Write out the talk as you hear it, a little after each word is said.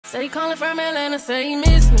Say he calling from Atlanta, say he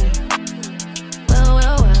miss me.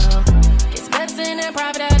 Well. It's better than that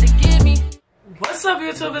private had to give me. What's up,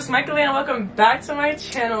 YouTube? It's Mícah Leia and welcome back to my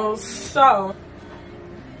channel. So,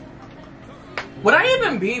 would I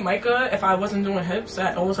even be Mícah if I wasn't doing hips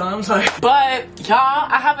at all times? But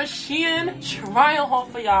y'all, I have a Shein trial haul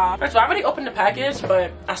for y'all. First of all, I already opened the package,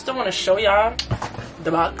 but I still want to show y'all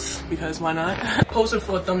the box because why not? Post it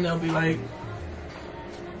for a thumbnail, be like,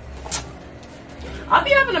 I'll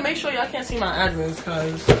be having to make sure y'all can't see my address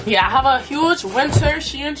because, yeah, I have a huge winter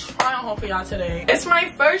Shein trial haul for y'all today. It's my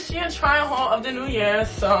first Shein trial haul of the new year,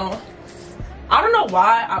 so I don't know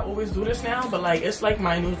why I always do this now, but like, it's like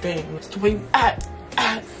my new thing. It's the way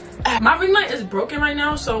my ring light is broken right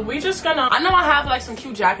now, so we just gonna, I know I have like some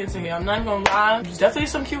cute jackets in here, I'm not even gonna lie. There's definitely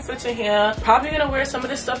some cute fits in here. Probably gonna wear some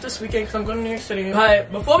of this stuff this weekend because I'm going to New York City.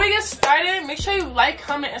 But before we get started, make sure you like,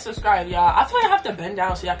 comment, and subscribe, y'all. I feel like I have to bend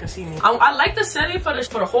down so y'all can see me. I like the setting for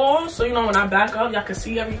the haul, so you know when I back up, y'all can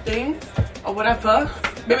see everything or whatever.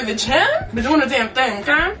 Maybe the gym be doing the damn thing,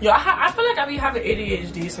 okay? Yo, I feel like I be having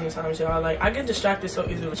ADHD sometimes, y'all. Like, I get distracted so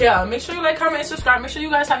easily. Yeah, make sure you like, comment, and subscribe. Make sure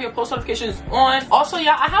you guys have your post notifications on. Also,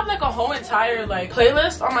 y'all, I have like a whole entire like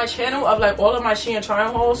playlist on my channel of like all of my Shein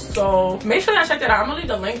trial hauls. So make sure y'all check that out. I'm gonna leave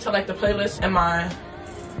the link to like the playlist in my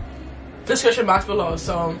description box below.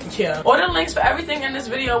 So yeah, all the links for everything in this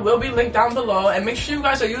video will be linked down below, and make sure you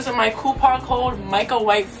guys are using my coupon code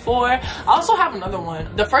MícahWhite4. I also have another one.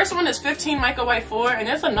 The first one is 15 MícahWhite4, and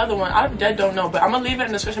there's another one I dead don't know, but I'm gonna leave it in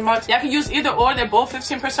the description box. Y'all can use either or. They're both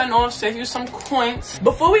 15% off, save you some coins.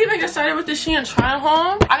 Before we even get started with the Shein try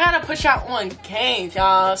home, I gotta put y'all on game,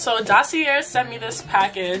 y'all. So Dossier sent me this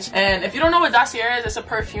package, and if you don't know what Dossier is, it's a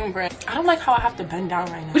perfume brand. I don't like how I have to bend down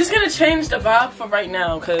right now. We're just gonna change the vibe for right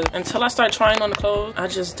now, because until I start trying on the clothes, I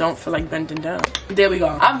just don't feel like bending down. There we go.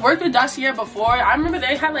 I've worked with Dossier before. I remember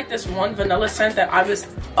they had like this one vanilla scent that I was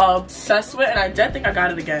obsessed with, and I did think I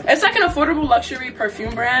got it again. It's like an affordable luxury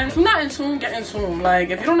perfume brand. If you're not in tune, get in tune. Like,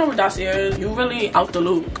 if you don't know what Dossier is, you really out the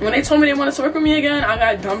loop. When they told me they wanted to work with me again, I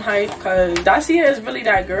got dumb hype because Dossier is really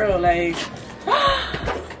that girl. Like,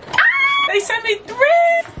 they sent me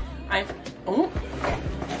 3.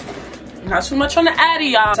 Not too much on the addy,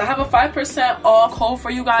 y'all. So I have a 5% off code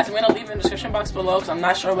for you guys. I'm gonna leave it in the description box below because I'm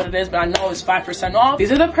not sure what it is, but I know it's 5% off.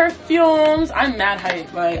 These are the perfumes. I'm mad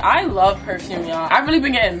hype. Like, I love perfume, y'all. I've really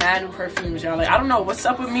been getting mad new perfumes, y'all. Like, I don't know what's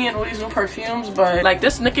up with me and all these new perfumes, but like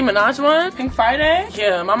this Nicki Minaj one, Pink Friday.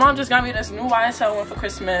 Yeah, my mom just got me this new YSL one for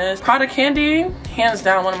Christmas. Prada Candy, hands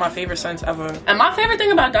down one of my favorite scents ever. And my favorite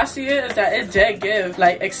thing about Dossier is that it did give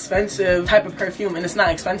like expensive type of perfume, and it's not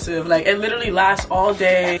expensive. Like, it literally lasts all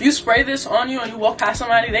day. If you spray this on you and you walk past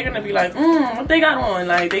somebody, they're gonna be like, what they got on?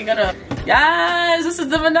 Like, they gonna, yes, this is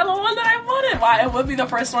the vanilla one that I wanted. Why, it would be the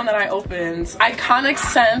first one that I opened. Iconic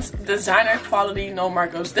scents, designer quality, no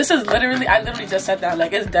markups. This is literally, I literally just said that,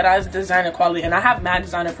 like, it's dead ass designer quality, and I have mad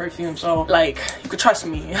designer perfume, so like, you could trust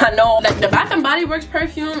me. I know like the Bath and Body Works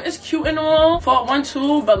perfume is cute and all for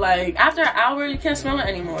 1-2, but like after an hour you can't smell it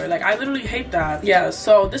anymore. Like, I literally hate that. Yeah,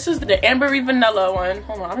 so this is the ambery vanilla one.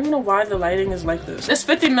 Hold on, I don't even know why the lighting is like this. It's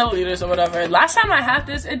 50 milliliters or whatever. Last time I had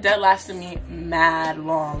this, it dead lasted me mad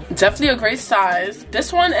long. Definitely a great size.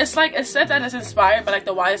 This one, it's like, it said that it's inspired by like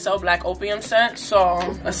the YSL Black Opium scent, so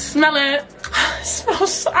let's smell it. It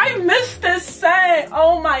smells so, I miss this scent.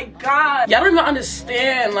 Oh my god, y'all don't even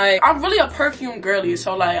understand. Like, I'm really a perfume girly,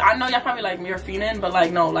 so like, I know y'all probably like me or fiending, but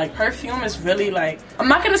like, no, like, perfume is really like, I'm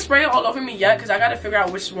not gonna spray it all over me yet because I gotta figure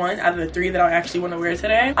out which one out of the 3 that I actually want to wear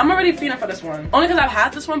today. I'm already fiending for this one, only because I've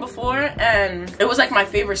had this one before and it was like my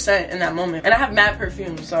favorite scent in that moment, and I have mad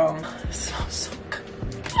perfume, so it smells so good.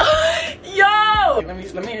 Yo, let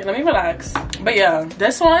me relax. But yeah,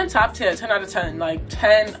 this one, top tier, 10 out of 10. Like,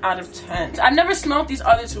 10 out of 10. I've never smelled these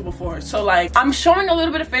other 2 before, so like, I'm showing a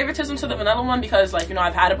little bit of favoritism to the vanilla one because, like, you know,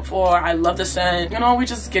 I've had it before. I love the scent, you know, we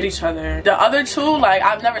just get each other. The other 2, like,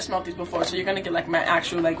 I've never smelled these before, so you're gonna get like my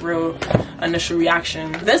actual like real initial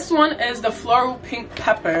reaction. This one is the Floral Pink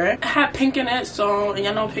Pepper. It had pink in it, so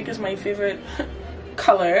you know, pink is my favorite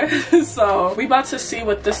color. So we about to see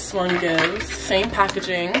what this one gives. Same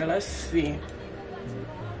packaging. Let's see.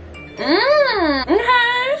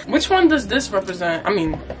 Okay, which one does this represent? I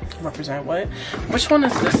mean, represent what? Which one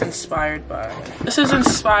is this inspired by? This is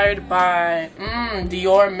inspired by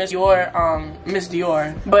Dior, Miss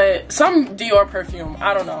Dior, but some Dior perfume.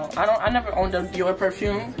 I don't know. I never owned a Dior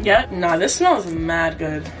perfume yet. Nah, this smells mad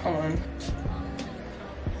good. Hold on.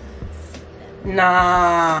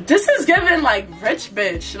 Nah, this is giving like rich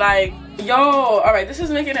bitch. Like, yo, all right, this is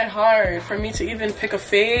making it hard for me to even pick a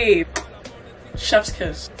fave. Chef's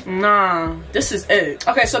kiss. Nah, this is it.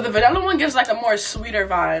 Okay, so the vanilla one gives like a more sweeter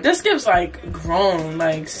vibe. This gives like grown,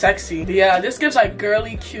 like sexy. Yeah, this gives like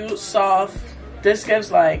girly, cute, soft. This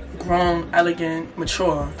gives like grown, elegant,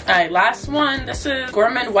 mature. Alright, last one. This is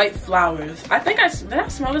Gourmet White Flowers. I think did I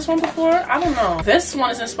smell this one before? I don't know. This one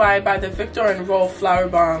is inspired by the Victor and Roll Flower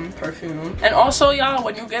Bomb perfume. And also, y'all,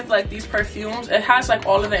 when you get like these perfumes, it has like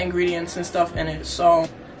all of the ingredients and stuff in it. So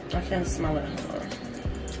I can't smell it.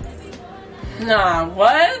 Nah,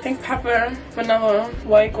 what? Pink pepper, vanilla,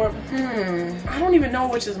 white gourmet. I don't even know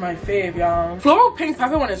which is my fave, y'all. Floral pink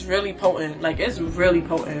pepper one is really potent. Like, it's really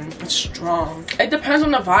potent. It's strong. It depends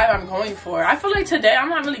on the vibe I'm going for. I feel like today I'm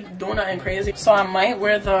not really doing nothing crazy, so I might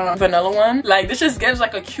wear the vanilla one. Like, this just gives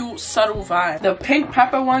like a cute, subtle vibe. The pink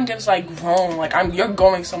pepper one gives like grown. Like, you're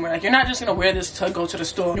going somewhere. Like, you're not just gonna wear this to go to the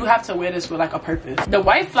store. You have to wear this with like a purpose. The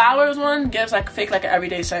white flowers one gives like fake like an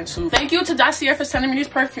everyday scent too. Thank you to Dossier for sending me these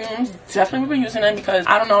perfumes. Definitely been using them because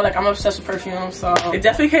I don't know, like I'm obsessed with perfume, so it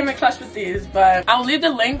definitely came in clutch with these. But I'll leave the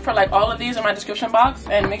link for like all of these in my description box,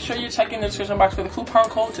 and make sure you're checking the description box for the coupon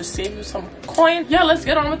code to save you some coin. Yeah, let's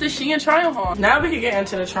get on with the Shein try-on haul. Now we can get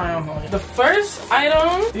into the try-on haul. The first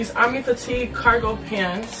item, these Army Fatigue cargo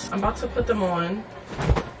pants. I'm about to put them on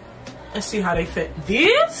and see how they fit.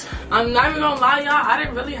 These, I'm not even gonna lie, y'all, I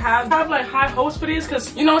didn't really have like high hopes for these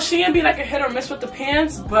because, you know, Shein be like a hit or miss with the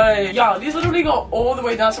pants, but y'all, these literally go all the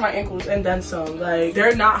way down to my ankles and then some. Like,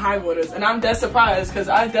 they're not high waters, and I'm dead surprised because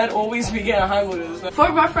I dead always be getting high waters.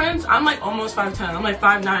 For reference, I'm like almost 5'10". I'm like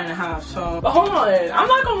 5'9.5", so. But hold on, I'm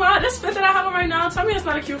not gonna lie, this fit that I have on right now, tell me it's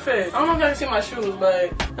not a cute fit. I don't know if y'all can see my shoes,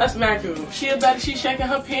 but that's mad cute. She's shaking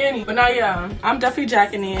her panties. But now, yeah, I'm definitely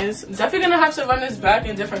jacking these. Definitely gonna have to run this back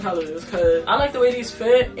in different colors, because I like the way these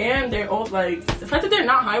fit, and they're all like, the fact that they're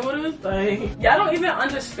not high waters, like, y'all don't even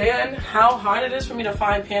understand how hard it is for me to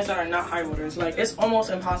find pants that are not high waters. Like, it's almost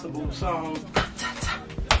impossible. So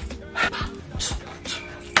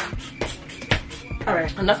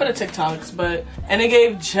alright, enough of the TikToks. But, and it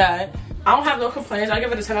gave Jet. I don't have no complaints. I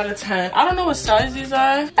give it a 10 out of 10. I don't know what size these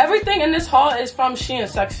are. Everything in this haul is from Shein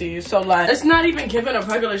SXY. So like, it's not even giving a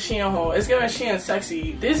regular Shein haul. It's giving Shein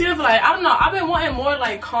SXY. These give like, I don't know. I've been wanting more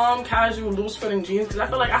like calm, casual, loose fitting jeans because I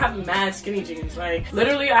feel like I have mad skinny jeans. Like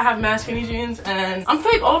literally, I have mad skinny jeans, and I'm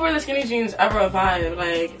fake over the skinny jeans ever vibe.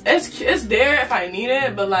 Like it's there if I need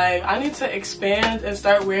it, but like I need to expand and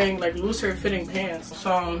start wearing like looser fitting pants.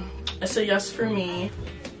 So it's a yes for me.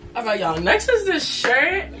 Alright, y'all, next is this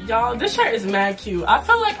shirt. Y'all, this shirt is mad cute. I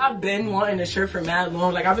feel like I've been wanting this shirt for mad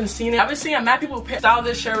long. Like, I've been seeing mad people style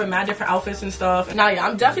this shirt with mad different outfits and stuff. Now, yeah,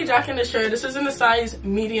 I'm definitely jacking this shirt. This is in the size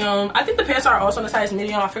medium. I think the pants are also in the size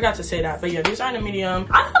medium. I forgot to say that. But yeah, these are in the medium.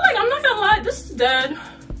 I feel like, I'm not gonna lie, this is dead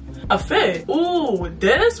a fit. Ooh,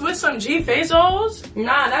 this with some G Fazos?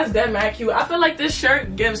 Nah, that's dead mad cute. I feel like this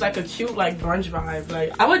shirt gives like a cute like brunch vibe.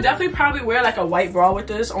 Like I would definitely probably wear like a white bra with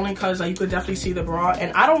this, only cause like you could definitely see the bra,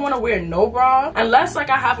 and I don't want to wear no bra unless like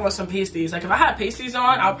I have on some pasties. Like if I had pasties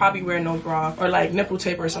on, I'll probably wear no bra or like nipple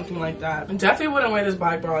tape or something like that. I definitely wouldn't wear this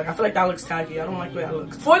black bra. Like I feel like that looks tacky. I don't like the way that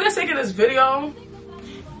looks. For the sake of this video,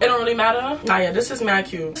 it don't really matter. Nah, yeah, this is mad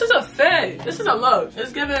cute. This is a fit. This is a look.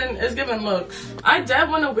 It's giving looks. I dead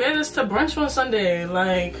want to wear this to brunch on Sunday.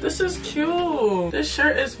 Like, this is cute. This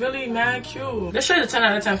shirt is really mad cute. This shirt is a 10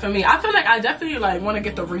 out of 10 for me. I feel like I definitely like want to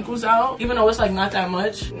get the wrinkles out, even though it's like not that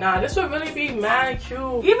much. Nah, this would really be mad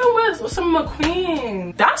cute. Even with some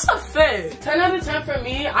McQueen. That's a fit. 10 out of 10 for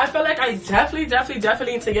me. I feel like I definitely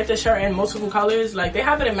need to get this shirt in multiple colors. Like, they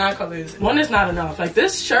have it in mad colors. One is not enough. Like,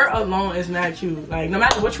 this shirt alone is mad cute. Like, no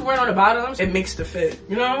matter what you wear on the bottoms, it makes the fit,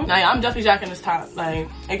 you know? Now, yeah, I'm definitely jacking this top, like,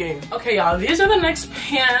 again. Okay, y'all, these are the next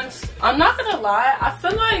pants. I'm not gonna lie, I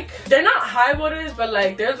feel like they're not high waters, but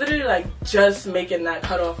like they're literally like just making that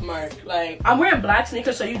cutoff mark. Like, I'm wearing black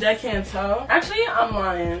sneakers, so you dead can't tell. Actually, I'm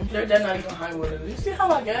lying. They're dead not even high waters. You see how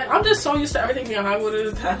I get? I'm just so used to everything being high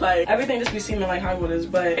waters that like everything just be seeming like high waters,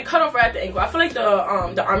 but it cut off right at the ankle. I feel like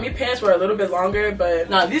the army pants were a little bit longer, but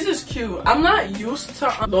nah, these is cute. I'm not used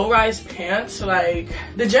to low-rise pants. Like,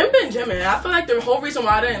 the gym been gymming. I feel like the whole reason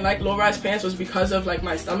why I didn't like low-rise pants was because of like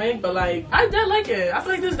my stomach, but like I did like it. I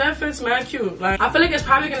feel like this dead fits mad cute. Like, I feel like it's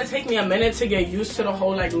probably gonna take me a minute to get used to the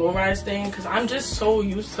whole like low-rise thing, because I'm just so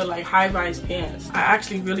used to like high-rise pants. I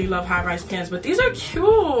actually really love high-rise pants, but these are cute.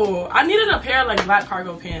 I needed a pair of like black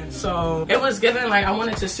cargo pants, so it was given like I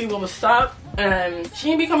wanted to see what was up, and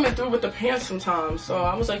she ain't be coming through with the pants sometimes, so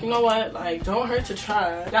I was like, you know what, like, don't hurt to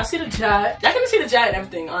try. Y'all see the jet? Y'all can see the jet and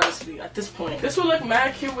everything, honestly, at this point. This would look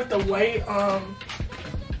mad cute with the white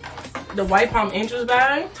the white Palm Angels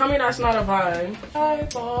bag. Tell me that's not a vibe.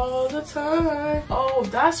 Hype all the time. Oh,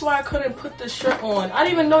 that's why I couldn't put the shirt on. I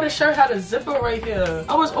didn't even know the shirt had a zipper right here.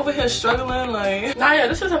 I was over here struggling like, nah, yeah,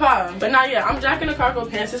 this is a vibe. But nah, yeah, I'm jacking the cargo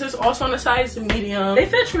pants. This is also on the size medium. They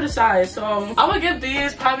fit true to size, so I would give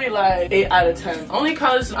these probably like 8 out of 10. Only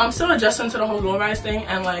cause I'm still adjusting to the whole low-rise thing,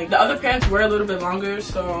 and like the other pants were a little bit longer.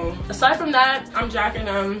 So aside from that, I'm jacking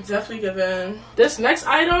them. Definitely giving. This next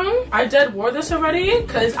item, I did wore this already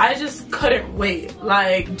because I just couldn't wait.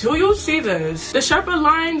 Like, do you see this? The Sherpa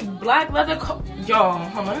line black leather y'all,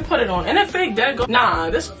 hold on, let me put it on. And it fake dead go. Nah,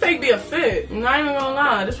 this would fake be a fit. I'm not even gonna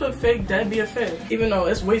lie, this would fake dead be a fit. Even though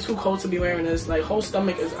it's way too cold to be wearing this, like whole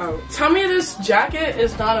stomach is out. Tell me this jacket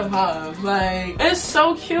is not a vibe. Like, it's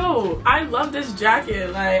so cute. I love this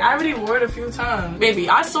jacket. Like, I already wore it a few times. Baby,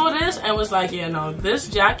 I saw this and was like, yeah, no, this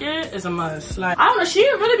jacket is a must. Like, I don't know, she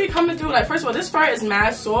really be coming through. Like, first of all, this fur is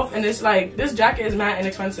mad soft, and it's like, this jacket is mad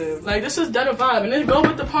inexpensive. Like, this is dead a vibe, and it go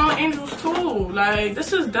with the Palm Angels too. Like,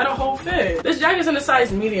 this is dead a whole fit. This jacket's in the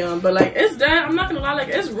size medium, but like, it's dead. I'm not gonna lie, like,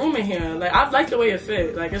 it's room in here. Like, I like the way it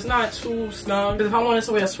fit. Like, it's not too snug. Because if I wanted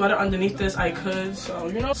to wear a sweater underneath this, I could. So,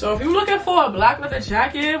 you know. So if you're looking for a black leather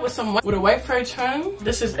jacket with some with a white fur trim,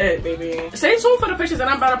 this is it, baby. Stay tuned for the pictures that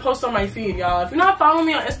I'm about to post on my feed, y'all. If you're not following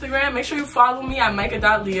me on Instagram, make sure you follow me at Mícah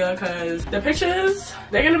Leia, because the pictures,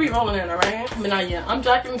 they're gonna be rolling in, alright? But not yet. I'm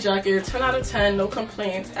jacking the jacket. 10 out of 10, no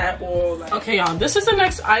complaints at all. Like, okay, y'all, this is the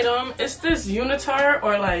next item. It's this unitard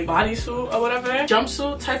or like bodysuit or whatever,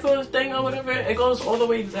 jumpsuit type of thing or whatever. It goes all the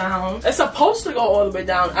way down. It's supposed to go all the way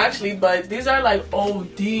down actually, but these are like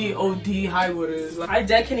OD high waters. Like, I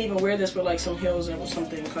dead can't even wear this with like some heels or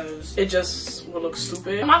something because it just will look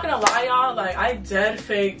stupid. I'm not gonna lie, y'all, like I dead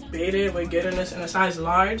fake baited with getting this in a size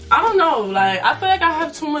large. I don't know, like I feel like I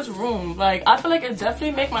have too much room. Like I feel like it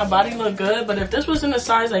definitely make my body look good, but if this was in a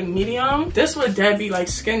size like medium, this would dead be like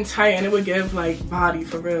skin tight and it would give like body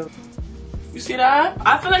for real. You see that?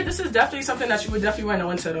 I feel like this is definitely something that you would definitely wear in the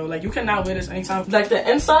winter though. Like you cannot wear this anytime. Like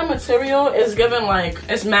the inside material is given like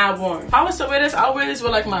it's mad warm. If I was to wear this, I'll wear this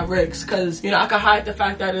with like my rigs, because you know I could hide the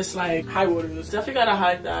fact that it's like high waters. Definitely gotta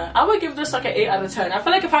hide that. I would give this like an 8 out of 10. I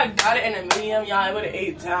feel like if I got it in a medium, yeah, it would have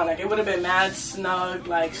 8 down. Like it would have been mad snug,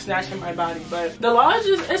 like snatching my body. But the large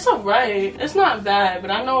is, it's alright. It's not bad,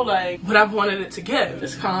 but I know like what I've wanted it to give.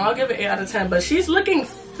 It's calm. I'll give it 8 out of 10. But she's looking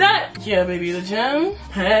that. Yeah, baby, the gym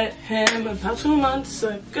had him about 2 months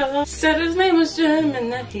ago. Said his name was Jim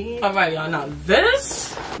and that he. Alright, y'all, now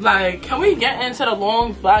this, like, can we get into the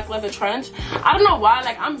long black leather trench? I don't know why,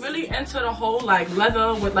 like, I'm really into the whole, like,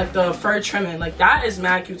 leather with, like, the fur trimming. Like, that is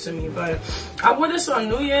mad cute to me, but I wore this on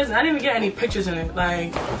New Year's and I didn't even get any pictures in it.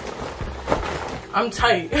 Like, I'm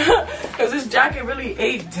tight because this jacket really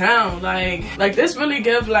ate down. Like this really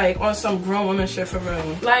give like on some grown woman shit for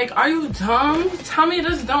real. Like, are you dumb? Tell me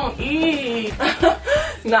this don't eat.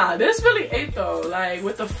 Nah, this really ate though. Like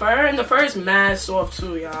with the fur, and the fur is mad soft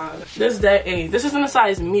too, y'all. This that ate. This is in a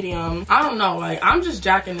size medium. I don't know, like I'm just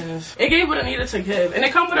jacking this. It gave what it needed to give, and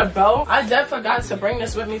it come with a belt. I definitely forgot to bring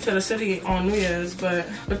this with me to the city on New Year's, but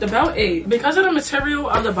the belt ate. Because of the material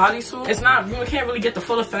of the bodysuit, it's not, you can't really get the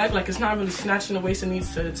full effect. Like it's not really snatching the waist it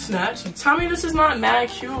needs to snatch. Tell me this is not mad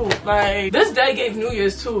cute. Like this day gave New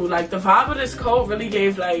Year's too. Like the vibe of this coat really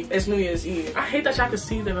gave like it's New Year's Eve. I hate that y'all can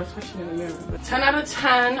see the reflection in the mirror. But 10 out of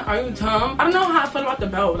 10. Are you dumb? I don't know how I feel about the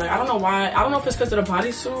belt. Like I don't know why. I don't know if it's because of the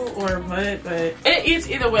bodysuit or what, but it eats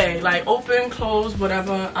either way. Like open, closed,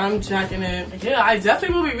 whatever. I'm jacking it. Yeah, I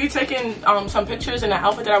definitely will be retaking some pictures in the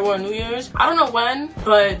outfit that I wore on New Year's. I don't know when,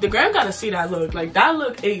 but the gram gotta see that look. Like that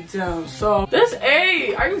look ate down. So this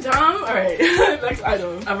A, are you dumb? Alright. Next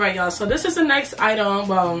item. Alright, y'all. So this is the next item.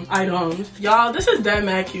 Well, items. Y'all, this is dead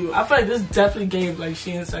mad cute. I feel like this definitely gave like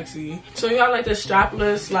Shein Sexy. So you got like the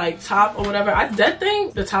strapless like top or whatever. I dead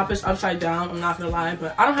think the top is upside down. I'm not gonna lie,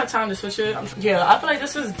 but I don't have time to switch it. Yeah, I feel like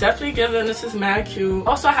this is definitely given. This is mad cute.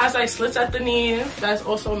 Also has like slits at the knees. That's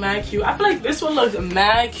also mad cute. I feel like this one looks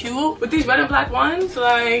mad cute with these red and black ones.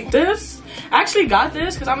 Like this, I actually got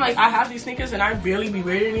this because I'm like, I have these sneakers and I barely be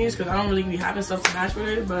wearing these because I don't really be having stuff to match with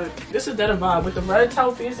it. But this is dead a vibe with the red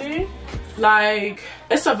toe fizzy. Like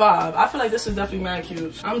it's a vibe. I feel like this is definitely mad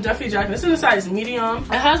cute. I'm definitely jacking. This is a size medium.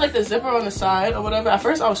 It has like the zipper on the side or whatever. At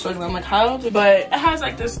first I was struggling. I'm like, how? But it has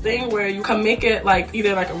like this thing where you can make it like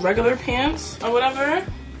either like a regular pants or whatever.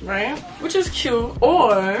 right? Which is cute.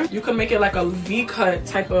 Or you could make it like a V-cut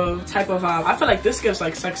type of vibe. I feel like this gives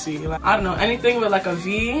like sexy. Like, I don't know, anything with like a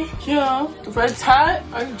V. Yeah, red tat.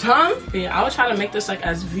 Are you done? But yeah, I would try to make this like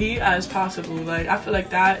as V as possible. Like, I feel like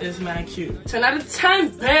that is mad cute. 10 out of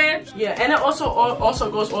 10, babe. Yeah, and it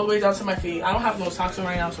also goes all the way down to my feet. I don't have no socks on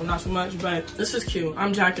right now, so not too much, but this is cute.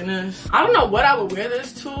 I'm jacking this. I don't know what I would wear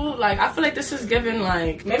this to. Like, I feel like this is giving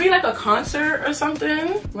like maybe like a concert or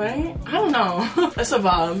something, right? I don't know. It's a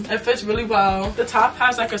vibe. It fits really well. The top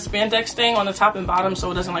has like a spandex thing on the top and bottom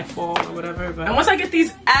so it doesn't like fall or whatever. But and once I get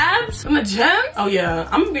these abs in the gym, oh yeah,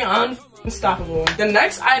 I'm gonna be unstoppable. The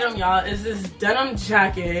next item, y'all, is this denim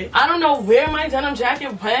jacket. I don't know where my denim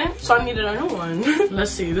jacket went, so I needed a new one.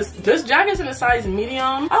 Let's see. This jacket's in a size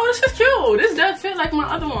medium. Oh, this is cute. This does fit like my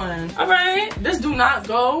other one. All right. This do not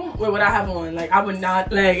go with what I have on. Like, I would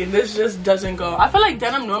not, like, this just doesn't go. I feel like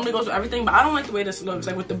denim normally goes with everything, but I don't like the way this looks.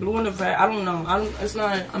 Like, with the blue and the red, I don't know.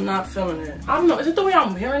 I'm not feeling it. I don't know. Is it the way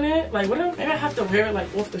I'm wearing it? Like, what if, maybe I have to wear it,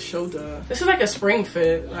 like, off the shoulder. This is like a spring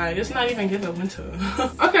fit. Like, it's not even giving winter.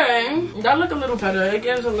 Okay. That look a little better. It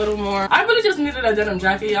gives a little more. I really just needed a denim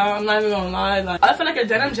jacket, y'all. I'm not even gonna lie. Like, I feel like a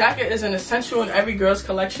denim jacket is an essential in every girl's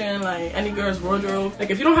collection, like any girl's wardrobe. Like,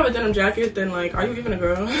 if you don't have a denim jacket, then like, are you even a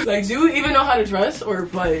girl? Like, do you even know how to dress or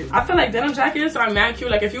what? I feel like denim jackets are mad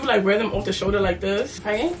cute. Like, if you like wear them off the shoulder like this,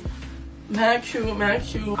 right? Mad cute, mad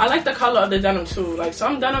cute. I like the color of the denim too. Like,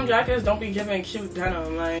 some denim jackets don't be giving cute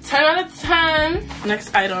denim. Like, 10 out of 10.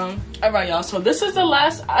 Next item. All right, y'all, so this is the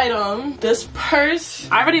last item. This purse,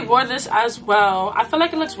 I already wore this as well. I feel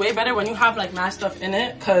like it looks way better when you have like mad stuff in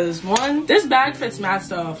it, because one, this bag fits mad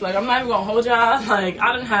stuff. Like, I'm not even gonna hold y'all. Like,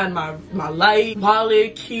 I done had my light,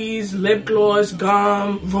 wallet, keys, lip gloss,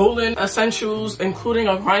 gum, rolling essentials, including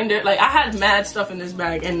a grinder. Like, I had mad stuff in this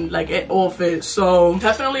bag and like it all fits. So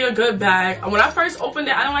definitely a good bag. When I first opened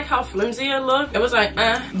it, I didn't like how flimsy it looked. It was like,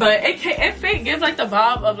 but it gives like the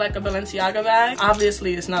vibe of like a Balenciaga bag.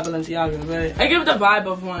 Obviously it's not Balenciaga, but I give the vibe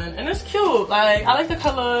of one, and it's cute. Like, I like the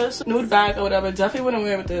colors, nude bag or whatever. Definitely wouldn't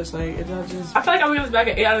wear it with this. Like, it does just, I feel like I would give this bag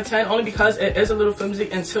an 8 out of 10 only because it is a little flimsy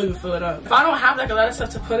until you fill it up. If I don't have like a lot of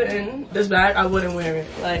stuff to put in this bag, I wouldn't wear it.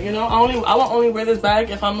 Like, you know, I will only wear this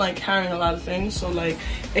bag if I'm like carrying a lot of things, so like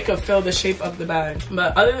it could fill the shape of the bag.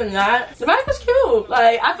 But other than that, the bag is cute.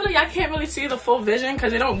 Like, I feel like I can't really see the full vision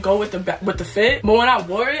because they don't go with the fit. But when I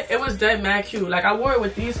wore it, it was dead mad cute. Like, I wore it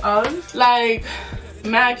with these Uggs. Like,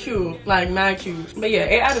 mad cute, like mad cute. But yeah,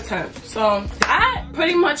 8 out of 10. So that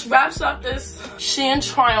pretty much wraps up this Shein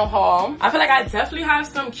trial haul. I feel like I definitely have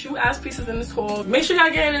some cute ass pieces in this haul. Make sure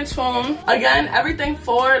y'all get into them. Again, everything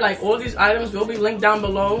for like all these items will be linked down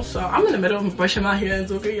below. So I'm in the middle of brushing my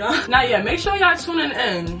hands, okay, y'all? Now yeah, make sure y'all tuning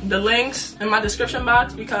in. The links in my description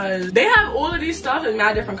box, because they have all of these stuff in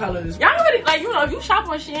mad different colors. Y'all already, like, you know, if you shop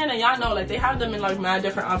on Shein and y'all know, like, they have them in like mad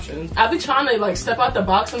different options. I be trying to like step out the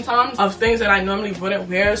box sometimes of things that I normally wouldn't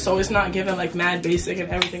wear, so it's not giving like mad basic and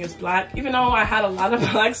everything is black, even though I had a lot of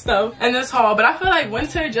black stuff in this haul. But I feel like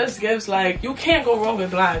winter just gives, like, you can't go wrong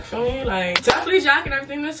with black, feel me? Like, definitely jacking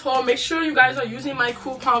everything in this haul. Make sure you guys are using my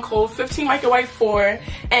coupon code 15microwave4,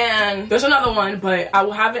 and there's another one, but I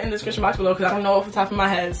will have it in the description box below because I don't know off the top of my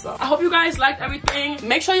head. So I hope you guys liked everything.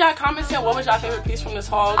 Make sure y'all comment saying what was your favorite piece from this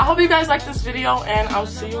haul. I hope you guys liked this video, and I'll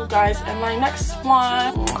see you guys in my next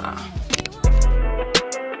one. Mwah.